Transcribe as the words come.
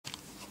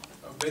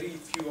very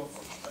few of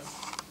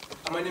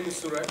us. My name is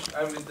Suraj.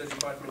 I'm with the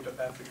Department of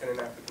African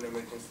and African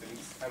American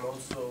Studies. I'm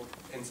also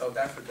in South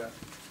Africa,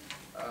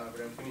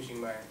 where I'm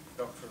finishing my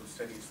doctoral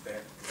studies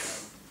there.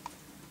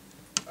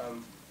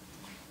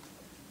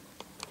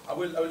 I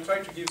will try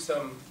to give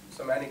some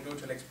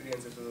anecdotal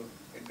experiences so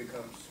it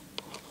becomes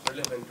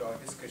relevant to our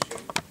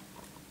discussion.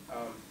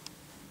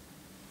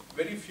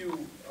 Very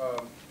few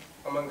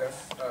among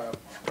us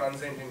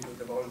transcend into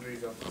the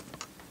boundaries of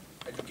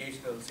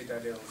educational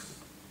citadels,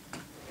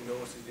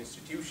 university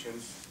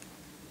institutions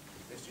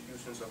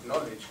of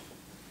knowledge.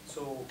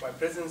 So my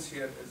presence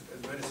here is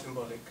very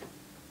symbolic,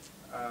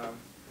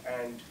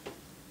 and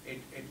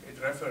it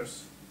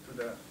refers to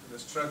the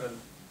struggle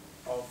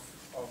of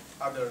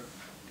other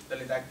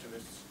Dalit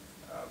activists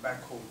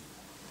back home.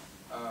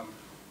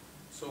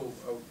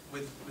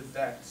 With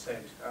that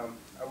said,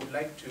 I would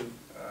like to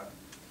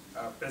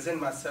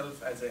present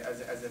myself as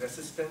a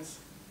resistance,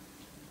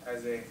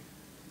 as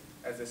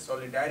a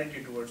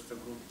solidarity towards the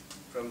group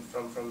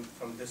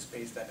from this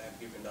space that I have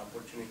given the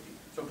opportunity.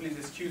 So please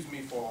excuse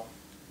me for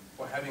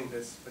having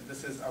this, but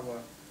this is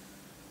our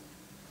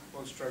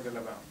whole struggle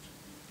about.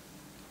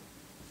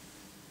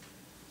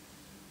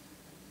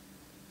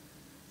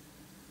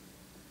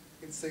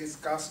 It says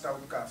cast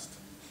outcast.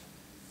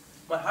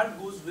 My heart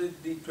goes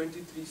with the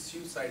 23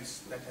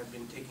 suicides that have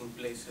been taking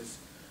place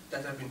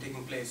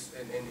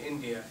in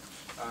India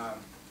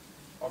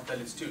of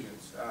Dalit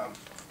students.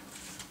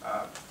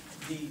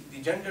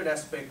 The gendered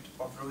aspect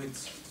of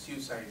Rohit's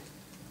suicide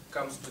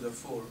comes to the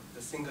fore.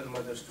 The single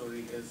mother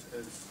story is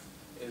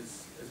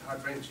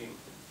heart-wrenching,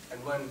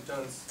 and one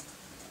turns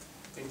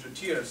into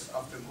tears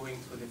after going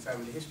through the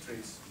family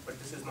histories. But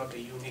this is not a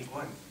unique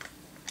one.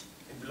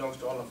 It belongs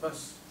to all of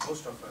us,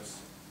 most of us.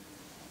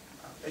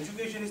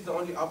 Education is the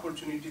only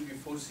opportunity we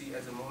foresee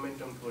as a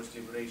momentum towards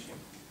liberation.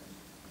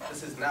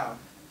 This is now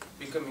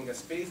becoming a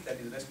space that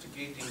is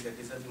replicating the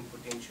deserving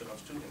potential of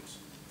students,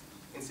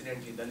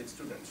 incidentally Dalit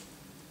students.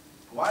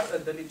 Why a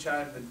Dalit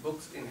child with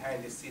books in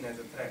hand is seen as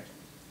a threat?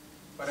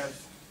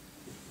 Perhaps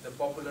the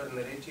popular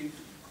narrative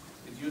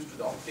is used to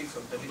the optics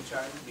of Dalit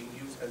child being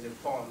used as a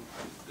pawn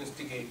to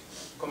instigate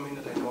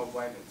communal and mob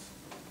violence,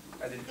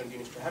 as it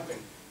continues to happen.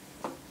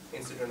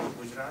 Incident of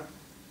Gujarat,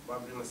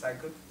 Babri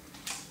massacre,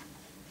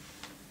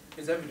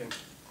 is evident.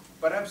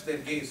 Perhaps their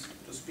gaze,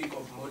 to speak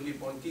of Morley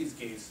Ponty's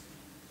gaze,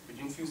 which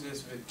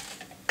infuses with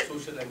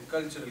social and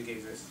cultural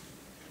gazes,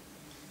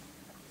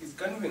 is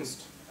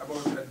convinced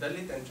about a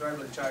Dalit and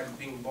tribal child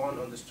being born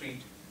on the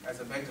street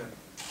as a beggar,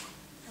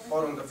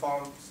 or on the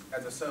farms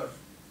as a serf,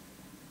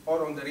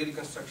 or on the rail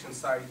construction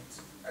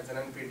sites as an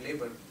unpaid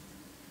labor,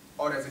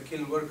 or as a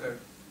kiln worker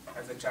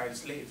as a child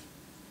slave.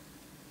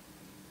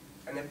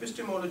 An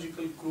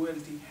epistemological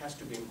cruelty has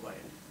to be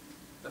inquired.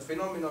 The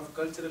phenomenon of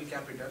cultural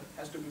capital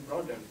has to be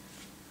broadened,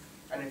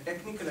 and a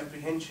technical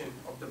apprehension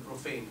of the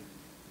profane,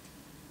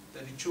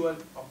 the ritual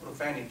of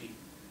profanity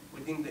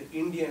within the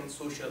Indian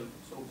social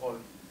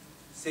so-called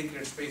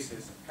sacred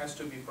spaces has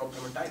to be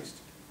problematized.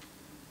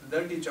 The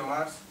dirty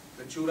chamars,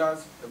 the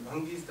churas, the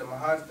bhangis, the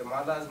mahars, the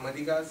malas,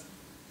 madigas,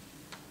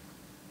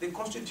 they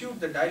constitute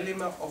the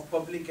dilemma of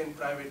public and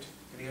private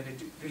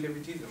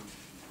relativism.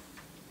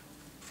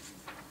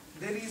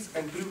 There is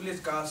an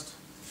privileged caste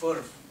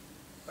ferv,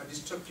 a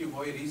destructive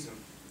voyeurism,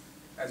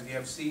 as we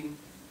have seen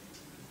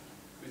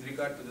with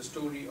regard to the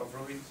story of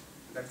Rohit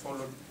that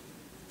followed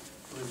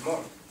to his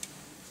mom.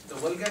 The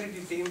vulgarity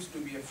seems to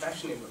be a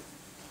fashionable,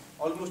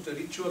 almost a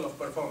ritual of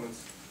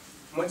performance,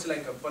 much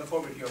like a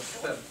performity of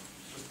self,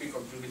 to speak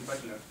of Judith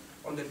Butler,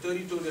 on the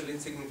territorial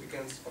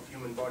insignificance of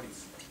human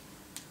bodies.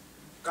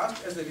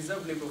 Caste as a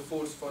reserve labor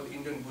force for the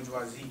Indian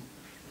bourgeoisie,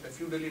 the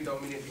feudally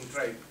dominating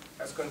tribe,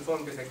 has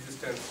confirmed its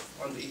existence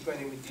on the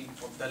equanimity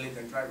of Dalit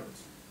and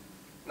tribals.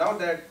 Now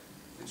that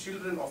the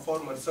children of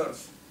former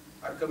serfs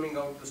are coming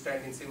out to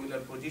stand in similar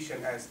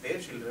position as their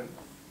children,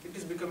 it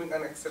is becoming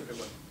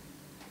unacceptable.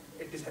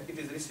 It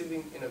is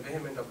receiving in a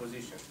vehement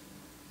opposition.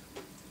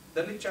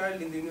 Dalit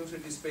child in the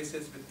university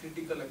spaces with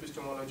critical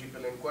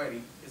epistemological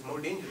inquiry is more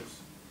dangerous.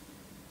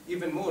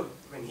 Even more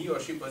when he or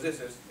she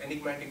possesses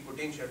enigmatic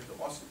potential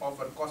to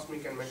offer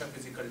cosmic and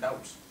metaphysical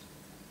doubts.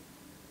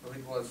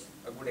 Rohit was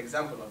a good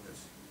example of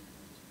this.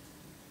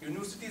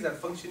 Universities are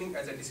functioning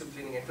as a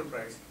disciplining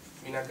enterprise,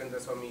 Meena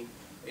Kandaswamy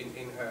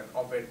in her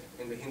op-ed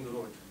in the Hindu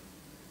wrote.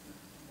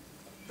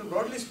 To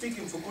broadly speak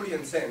in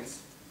Foucauldian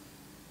sense,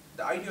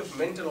 the idea of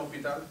mental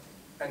hospital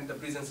and the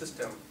prison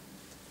system,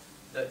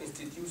 the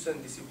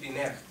institution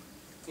disciplinaire,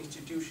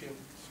 institution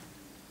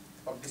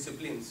of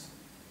disciplines,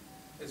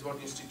 is what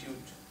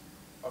Institute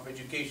of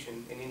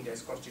Education in India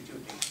is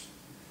constituting.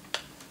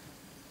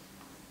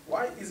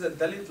 Why is a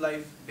Dalit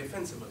life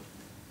defensible?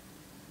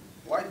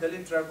 Why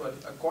Dalit tribal,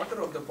 a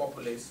quarter of the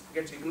populace,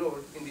 gets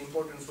ignored in the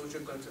important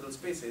socio-cultural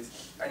spaces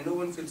and no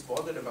one feels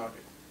bothered about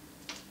it?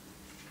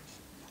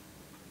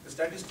 The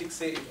statistics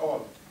say it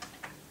all.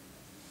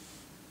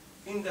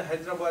 In the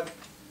Hyderabad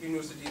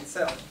University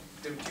itself,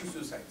 there were 2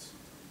 suicides.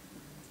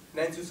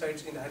 9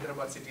 suicides in the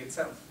Hyderabad city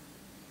itself.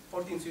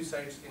 14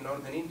 suicides in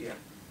northern India.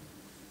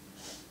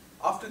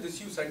 After the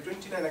suicide,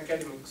 29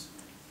 academics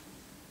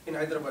in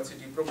Hyderabad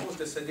city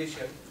proposed a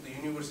suggestion to the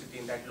university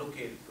in that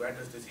locale to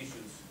address these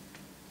issues.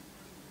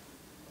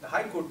 The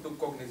High Court took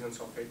cognizance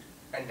of it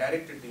and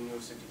directed the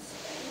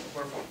universities to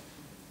perform.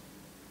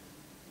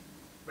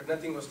 But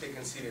nothing was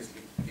taken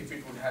seriously. If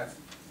it would have,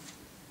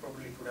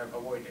 probably it would have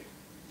avoided.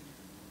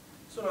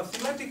 So now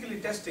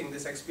thematically testing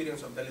this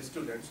experience of Dalit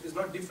students is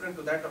not different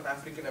to that of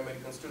African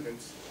American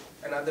students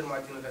and other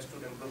marginalized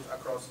student groups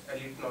across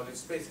elite knowledge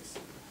spaces.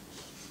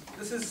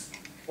 This is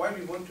why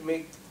we want to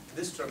make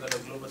this struggle a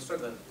global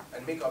struggle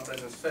and make our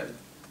presence felt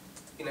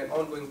in an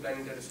ongoing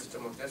planetary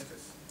system of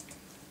justice.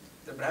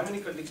 The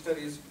Brahminical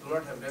dictionaries do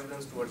not have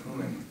reverence towards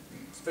women,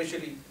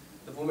 especially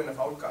the women of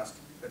outcaste,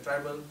 the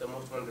tribal, the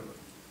most vulnerable.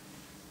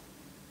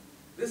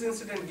 This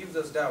incident gives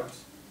us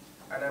doubts,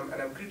 and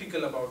I'm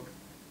critical about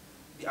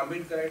the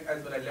Ambedkarite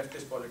as well as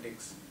leftist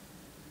politics,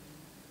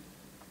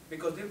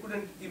 because they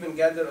couldn't even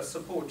gather a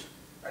support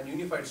and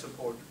unified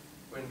support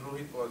when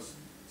Rohit was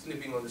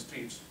sleeping on the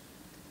streets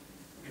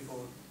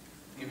before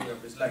giving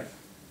up his life.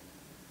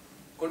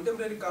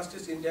 Contemporary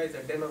casteist India is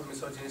a den of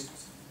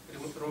misogynists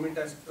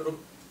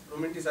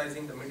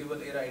romanticizing the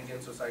medieval era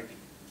Indian society.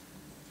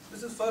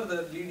 This is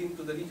further leading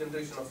to the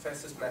regeneration of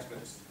fascist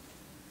nationalists.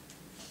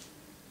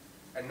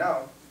 And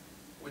now,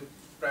 with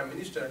Prime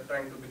Minister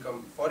trying to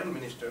become Foreign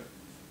Minister,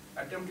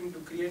 attempting to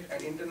create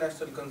an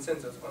international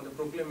consensus on the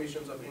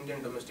proclamations of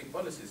Indian domestic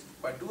policies.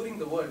 By touring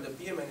the world, the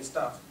PM and his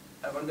staff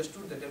have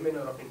understood the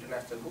demeanor of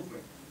international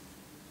movement.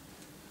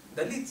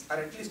 Dalits are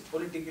at least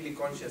politically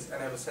conscious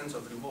and have a sense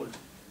of revolt.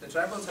 The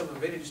tribals have a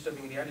very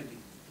disturbing reality,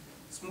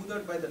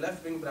 smothered by the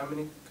left-wing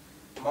Brahminic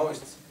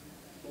Maoists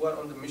who are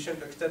on the mission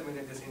to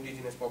exterminate this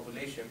indigenous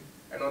population,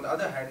 and on the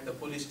other hand, the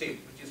police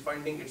state, which is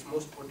finding its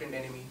most potent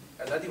enemy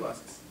as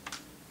Adivasis.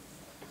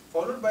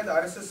 Followed by the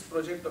RSS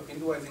project of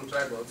Hinduizing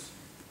tribals,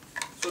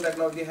 so that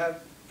now they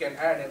can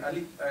add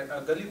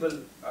a gullible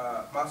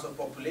mass of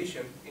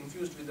population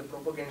infused with the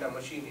propaganda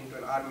machine into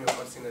an army of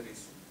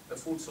mercenaries, the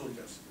foot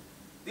soldiers.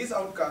 These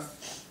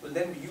outcasts will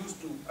then be used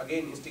to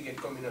again instigate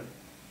communal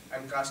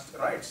and caste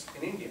riots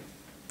in India.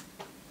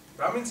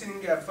 Brahmins in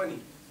India are funny.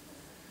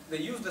 They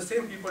use the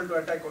same people to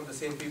attack on the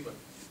same people.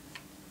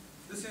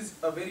 This is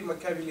a very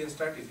Machiavellian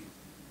strategy.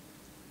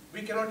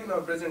 We cannot in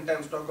our present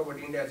times talk about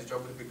India as a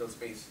geographical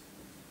space.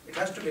 It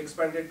has to be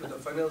expanded to the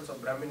funnels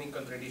of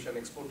Brahminical tradition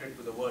exported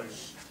to the world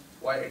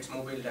via its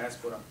mobile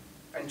diaspora,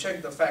 and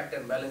check the fact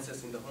and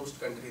balances in the host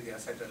country they are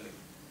settled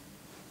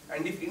in.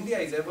 And if India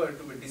is ever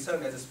to be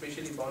discerned as a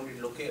specially bounded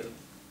locale,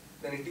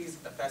 then it is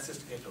a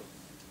fascist ghetto.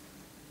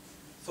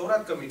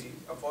 Thorat Committee,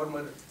 a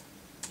former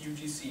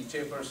UGC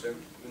chairperson,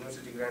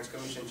 University Grants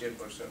Commission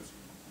chairperson,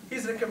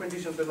 his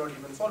recommendations were not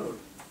even followed.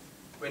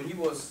 When he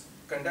was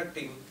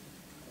conducting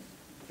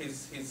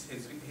his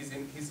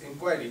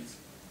inquiries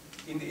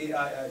in the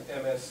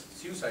AIMS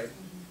suicide,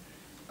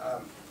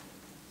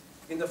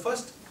 in the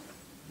first,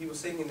 he was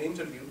saying in the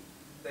interview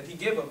that he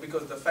gave up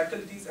because the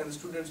faculties and the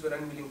students were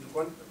unwilling to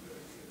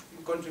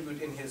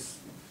contribute in his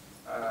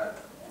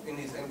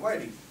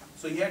inquiry.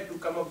 So he had to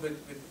come up with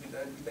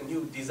a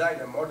new design,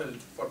 a model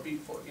for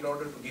people in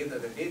order to gather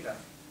the data.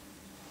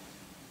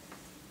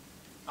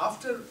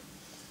 After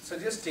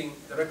suggesting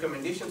the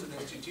recommendations of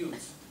the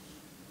institutes,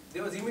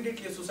 there was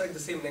immediately a suicide the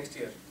same next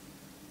year.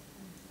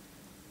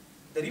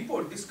 The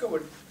report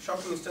discovered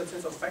shocking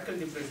instances of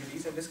faculty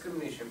prejudice and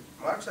discrimination.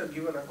 Marks are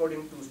given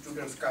according to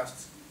students'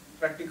 castes.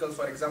 Practicals,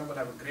 for example,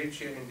 have a great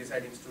share in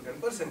deciding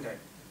student percentile.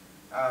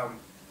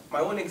 My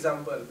own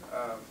example,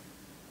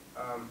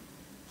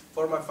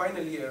 for my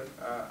final year,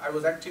 I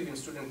was active in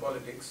student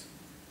politics.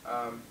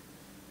 Out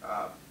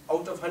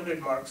of 100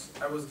 marks,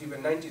 I was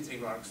given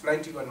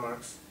 91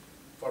 marks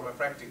for my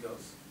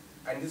practicals.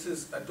 And this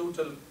is a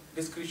total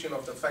discretion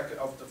of the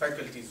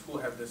faculties who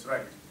have this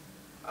right.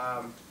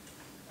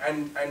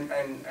 And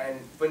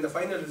when the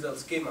final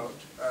results came out,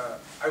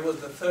 I was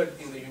the third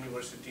in the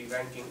university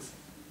rankings,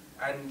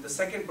 and the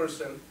second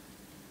person,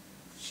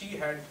 she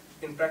had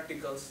in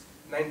practicals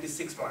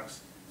 96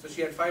 marks. So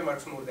she had 5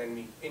 marks more than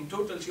me. In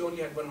total, she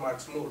only had 1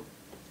 mark more.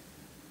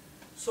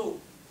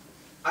 So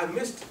I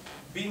missed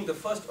being the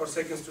first or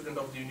second student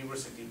of the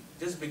university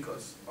just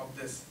because of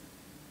this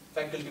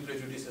faculty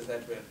prejudices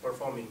that were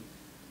performing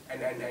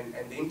and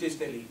they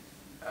intentionally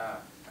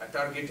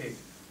targeted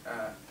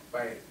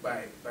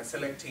by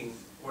selecting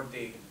what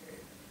they,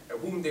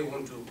 whom they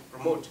want to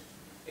promote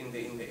in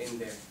the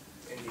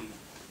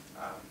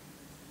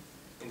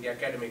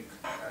academic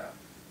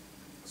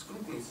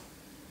scrutinies.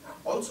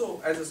 Also,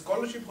 as a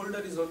scholarship holder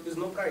is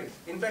no pride.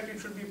 In fact, it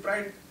should be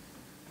pride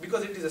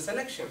because it is a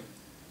selection.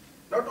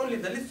 Not only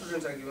Dalit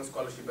students are given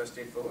scholarship as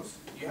state provost,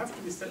 you have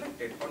to be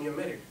selected on your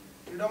merit.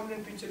 The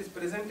predominant picture is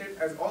presented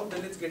as all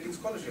Dalits getting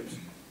scholarships.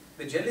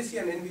 The jealousy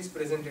and envy is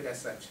presented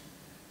as such.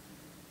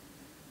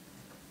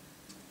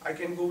 I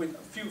can go with a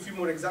few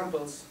more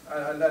examples,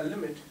 I'll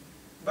limit,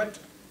 but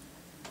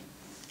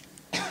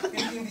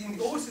in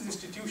the overseas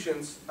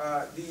institutions,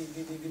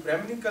 the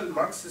Brahminical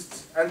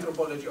Marxist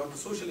anthropology or the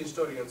social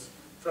historians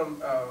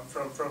from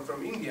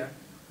India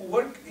who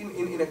work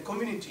in a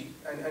community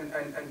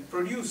and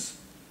produce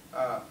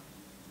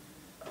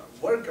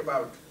work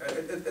about,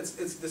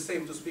 it's the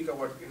same to speak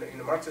about in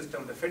a Marxist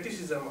term, the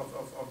fetishism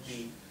of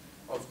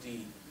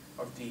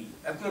the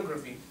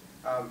ethnography.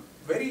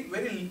 Very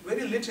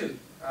little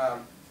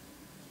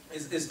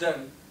is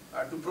done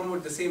to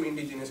promote the same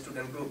indigenous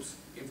student groups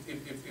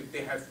if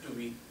they have to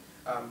be.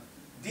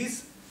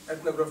 These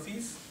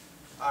ethnographies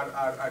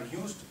are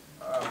used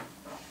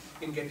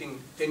in getting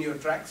tenure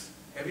tracks,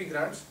 heavy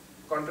grants,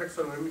 contracts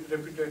from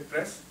reputed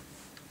press.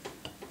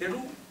 They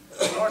do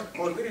not,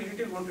 or very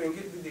little, want to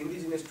engage with the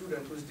indigenous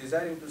student who is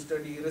desiring to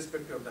study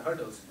irrespective of the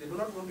hurdles. They do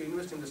not want to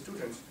invest in the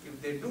students.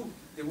 If they do,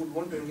 they would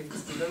want to engage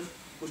with students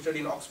who study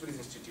in Oxbridge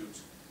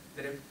institutes.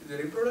 The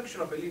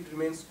reproduction of elite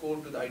remains core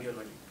to the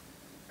ideology.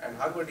 And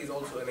Harvard is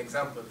also an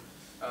example.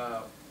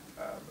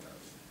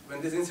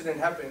 When this incident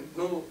happened,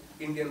 no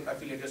Indian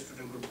affiliated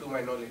student group, to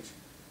my knowledge,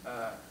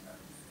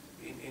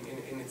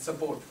 in its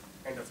support,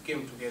 kind of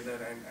came together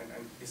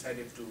and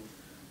decided to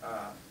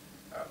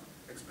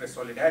express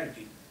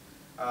solidarity.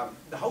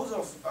 The house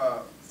of,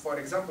 for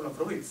example, of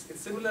Rohit's,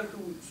 it's similar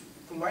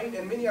to mine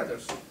and many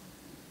others.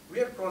 We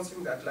are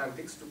crossing the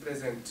Atlantics to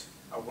present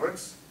our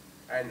works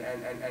and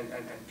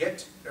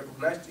get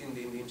recognized in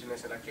the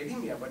international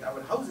academia, but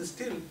our house is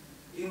still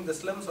in the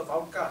slums of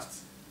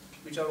outcasts,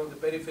 which are on the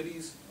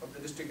peripheries of the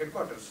district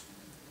headquarters,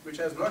 which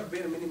has not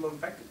bare minimum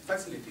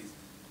facilities.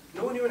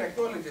 No one even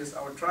acknowledges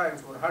our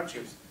triumphs or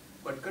hardships,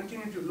 but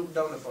continue to look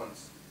down upon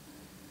us.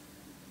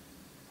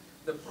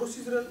 The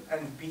procedural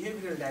and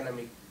behavioral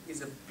dynamic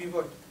is a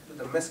pivot to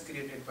the mess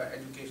created by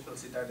educational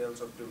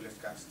citadels of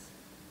privileged castes.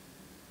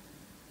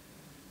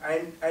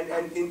 And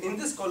in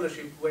this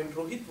scholarship, when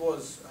Rohit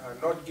was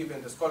not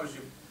given the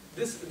scholarship,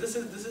 this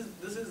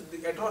is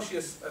the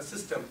atrocious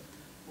system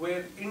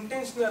where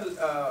intentional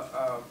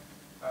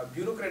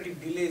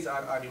bureaucratic delays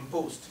are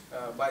imposed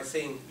by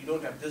saying you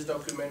don't have this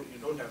document, you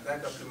don't have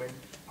that document.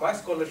 My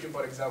scholarship,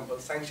 for example,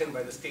 sanctioned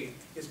by the state,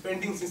 is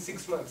pending since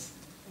 6 months.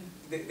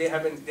 They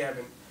haven't.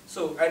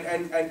 So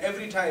and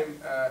every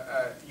time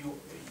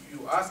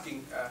you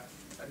asking,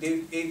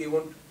 they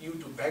want you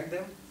to beg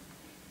them,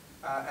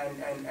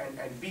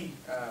 and B,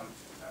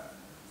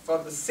 for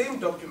the same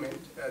document,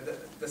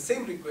 the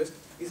same request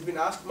is been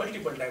asked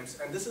multiple times,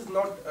 and this is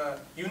not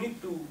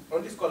unique to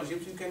only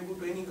scholarships. You can go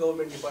to any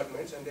government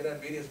departments, and there are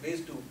various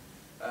ways to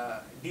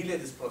delay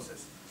this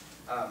process.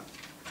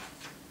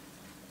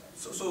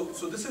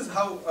 So this is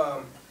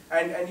how,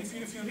 and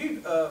if you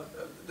read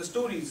the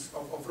stories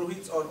of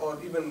Rohit's or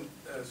even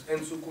N.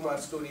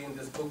 Sukumar's story in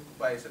this book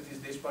by Satish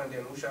Deshpande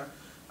and Usha,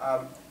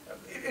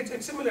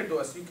 it's similar to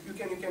us. You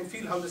can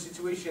feel how the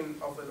situation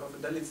of a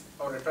Dalit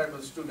or a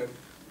tribal student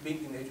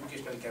being in the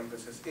educational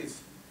campuses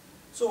is.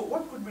 So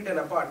what could be done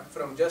apart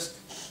from just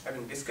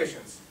having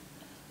discussions?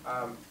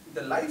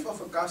 The life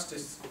of a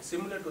casteist,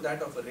 similar to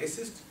that of a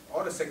racist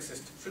or a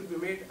sexist, should be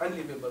made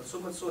unlivable, so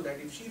much so that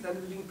if she is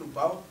unwilling to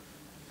bow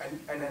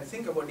and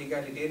think about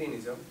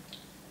egalitarianism,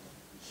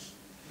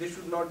 there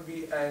should not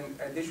be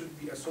there should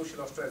be a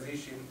social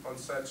ostracization on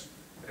such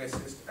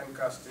racist and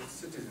casteist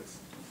citizens.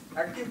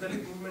 Active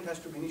Dalit movement has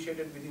to be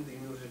initiated within the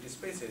university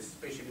spaces,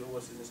 especially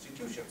overseas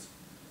institutions.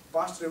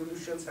 Past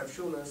revolutions have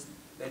shown us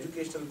the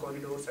educational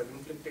corridors have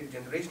inflicted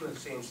generational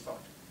change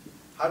thought.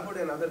 Harvard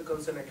and other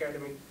concerned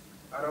academic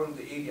around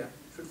the area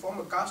should form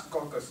a caste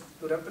caucus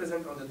to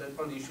represent on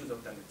the issues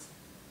of Dalits.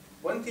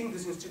 One thing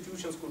these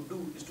institutions could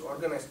do is to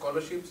organize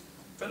scholarships,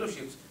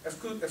 fellowships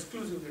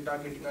exclusively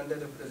targeting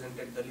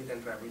underrepresented Dalit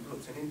and tribal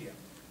groups in India.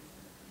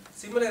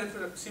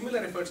 Similar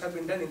efforts have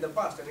been done in the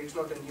past, and it's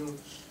not a new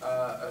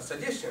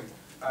suggestion.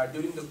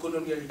 During the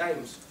colonial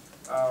times,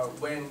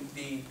 when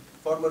the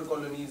former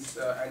colonies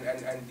and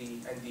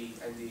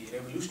the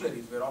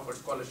revolutionaries were offered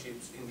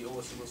scholarships in the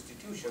overseas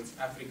institutions,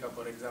 Africa,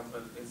 for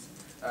example, is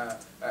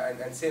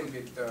and same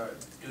with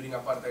during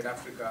apartheid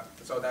Africa,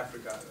 South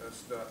Africa,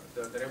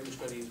 the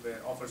revolutionaries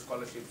were offered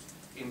scholarships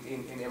in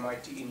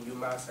MIT, in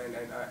UMass,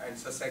 and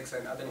Sussex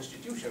and other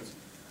institutions.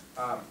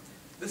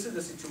 This is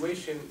the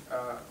situation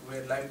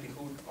where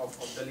livelihood of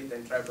Dalit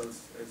and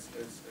tribals is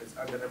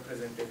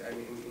underrepresented and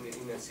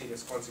in a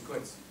serious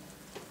consequence.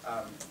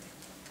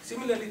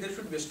 Similarly, there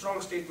should be a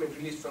strong statement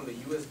released from the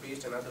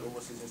US-based and other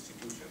overseas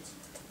institutions.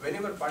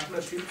 Whenever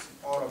partnerships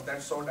or of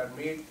that sort are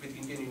made with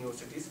Indian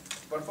universities,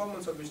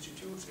 performance of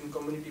institutes in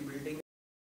community building